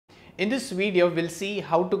In this video, we'll see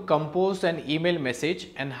how to compose an email message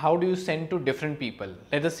and how do you send to different people.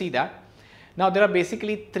 Let us see that. Now, there are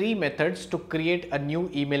basically three methods to create a new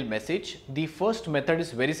email message. The first method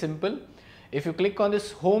is very simple. If you click on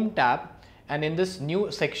this home tab and in this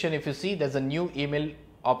new section, if you see there's a new email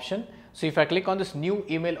option. So if I click on this new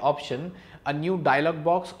email option, a new dialog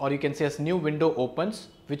box or you can say a new window opens,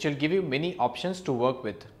 which will give you many options to work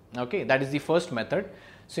with. Okay, that is the first method.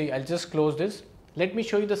 So I'll just close this. Let me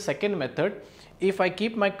show you the second method. If I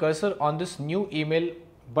keep my cursor on this new email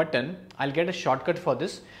button, I'll get a shortcut for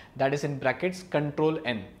this, that is in brackets Control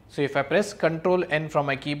N. So if I press Control N from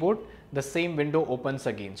my keyboard, the same window opens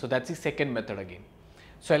again. So that's the second method again.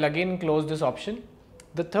 So I'll again close this option.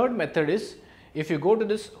 The third method is, if you go to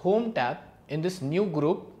this home tab in this new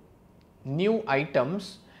group, new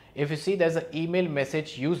items, if you see there's an email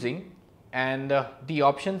message using and the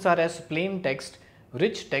options are as plain text,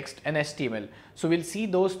 rich text and HTML. So we'll see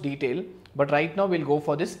those detail, but right now we'll go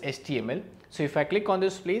for this HTML. So if I click on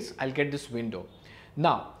this place, I'll get this window.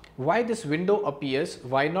 Now, why this window appears,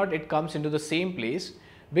 why not it comes into the same place?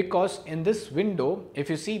 Because in this window, if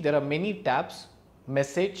you see there are many tabs,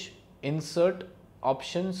 message, insert,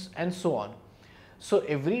 options and so on. So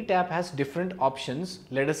every tab has different options.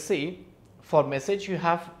 Let us say for message you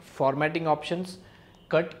have formatting options,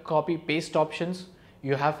 cut, copy, paste options,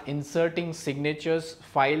 you have inserting signatures,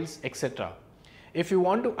 files, etc. If you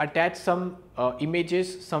want to attach some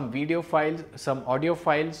images, some video files, some audio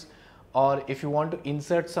files, or if you want to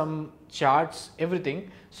insert some charts, everything,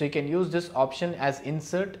 so you can use this option as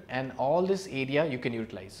insert, and all this area you can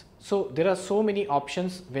utilize. So there are so many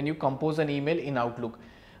options when you compose an email in Outlook,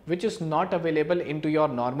 which is not available into your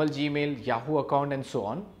normal Gmail, Yahoo account and so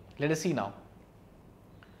on. Let us see now.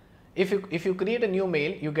 If you create a new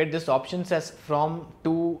mail, you get this options as from,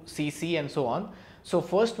 to, CC and so on. So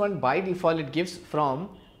first one by default it gives from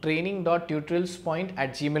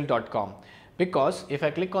training.tutorialspoint@gmail.com, because if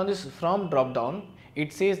I click on this from drop down,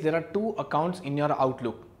 it says there are two accounts in your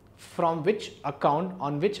Outlook. From which account,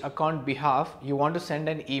 on which account behalf you want to send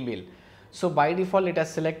an email. So by default it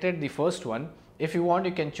has selected the first one. If you want,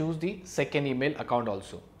 you can choose the second email account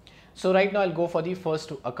also. So right now I'll go for the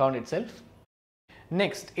first account itself.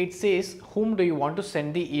 Next, it says whom do you want to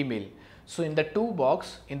send the email. So in the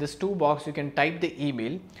this to box you can type the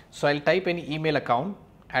email. So I'll type any email account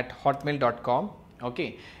at hotmail.com.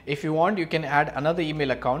 Okay. If you want, you can add another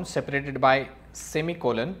email account separated by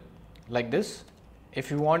semicolon like this. If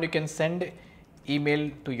you want, you can send email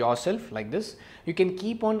to yourself like this. You can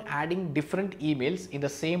keep on adding different emails in the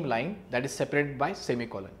same line that is separated by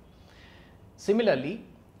semicolon. Similarly,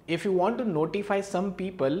 if you want to notify some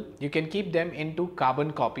people, you can keep them into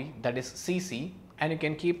carbon copy, that is CC, and you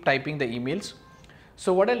can keep typing the emails.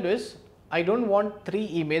 So what I'll do is, I don't want 3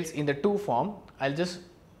 emails in the to form. I'll just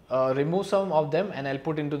remove some of them and I'll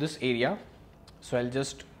put into this area. So I'll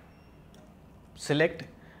just select,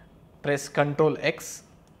 press Ctrl X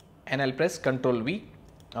and I'll press Ctrl V,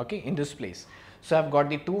 okay, in this place. So I've got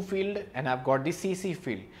the to field and I've got the CC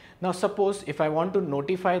field. Now suppose if I want to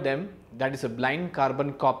notify them, that is a blind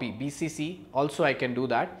carbon copy, BCC, also I can do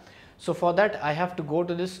that. So for that I have to go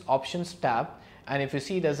to this options tab, and if you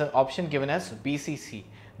see there's an option given as BCC.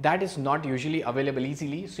 That is not usually available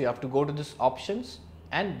easily, so you have to go to this options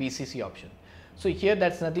and BCC option. So here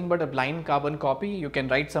that's nothing but a blind carbon copy. You can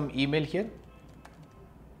write some email here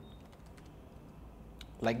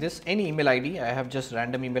like this, any email ID. I have just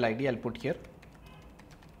random email ID I'll put here.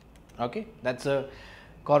 Okay, that's a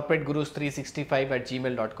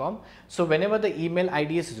corporategurus365@gmail.com. So whenever the email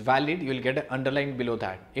ID is valid, you will get an underline below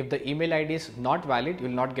that. If the email ID is not valid, you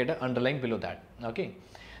will not get an underline below that. Okay.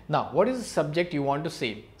 Now, what is the subject you want to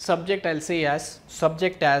say? Subject I'll say as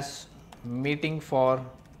subject as meeting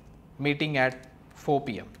at 4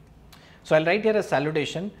 p.m. So I'll write here a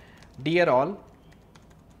salutation. Dear all,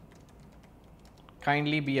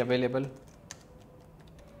 kindly be available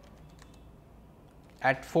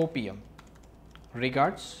at 4 p.m.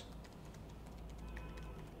 Regards,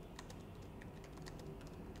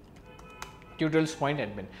 Tutorialspoint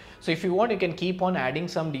admin. So if you want, you can keep on adding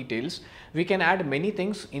some details. We can add many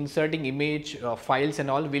things, inserting image, files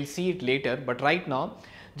and all. We'll see it later, but right now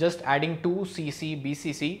just adding to, CC,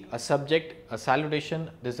 BCC, a subject, a salutation,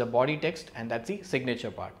 there's a body text, and that's the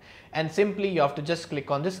signature part. And simply you have to just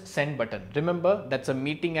click on this send button. Remember, that's a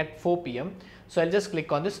meeting at 4 p.m. So I'll just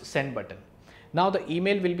click on this send button. Now the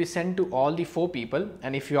email will be sent to all the 4 people,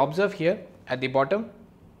 and if you observe here at the bottom,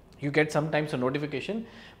 you get sometimes a notification.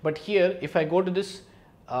 But here if I go to this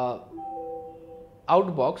outbox,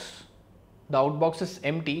 the outbox is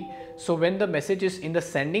empty. So when the message is in the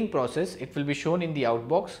sending process, it will be shown in the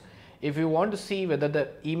outbox. If you want to see whether the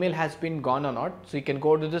email has been gone or not, so you can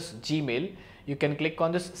go to this Gmail, you can click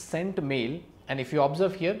on this sent mail, and if you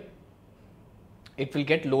observe here, it will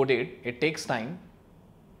get loaded. It takes time.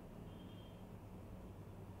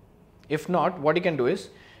 If not, what you can do is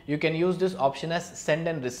you can use this option as send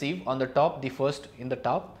and receive on the top, the first in the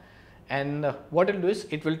top, and what it will do is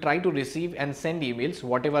it will try to receive and send emails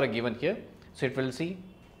whatever are given here. So it will see,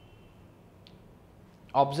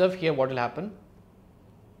 observe here what will happen.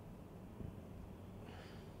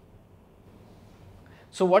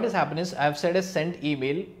 So what has happened is I have said a send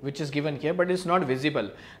email which is given here, but it's not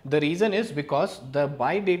visible. The reason is because the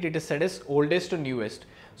by date it is set as oldest to newest.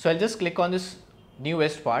 So I'll just click on this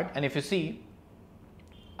newest part, and if you see,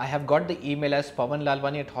 I have got the email as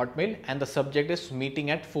pavanlalwani@hotmail and the subject is meeting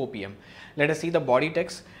at 4 p.m. Let us see the body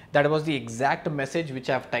text. That was the exact message which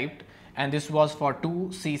I have typed, and this was for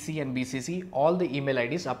 2CC and BCC. All the email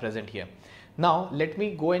IDs are present here. Now let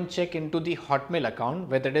me go and check into the Hotmail account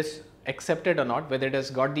whether it is accepted or not, whether it has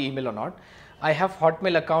got the email or not. I have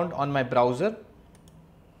Hotmail account on my browser,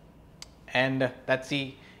 and that's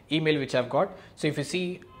the email which I've got. So if you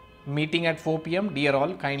see meeting at 4 p.m. dear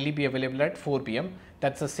all, kindly be available at 4 p.m.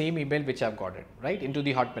 That's the same email which I've got it right into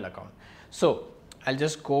the Hotmail account. So I'll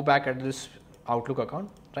just go back at this Outlook account,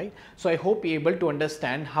 right? So I hope you're able to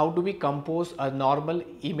understand how do we compose a normal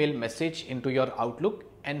email message into your Outlook,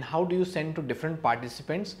 and how do you send to different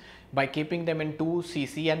participants by keeping them in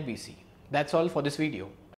 2CC and BC. That's all for this video.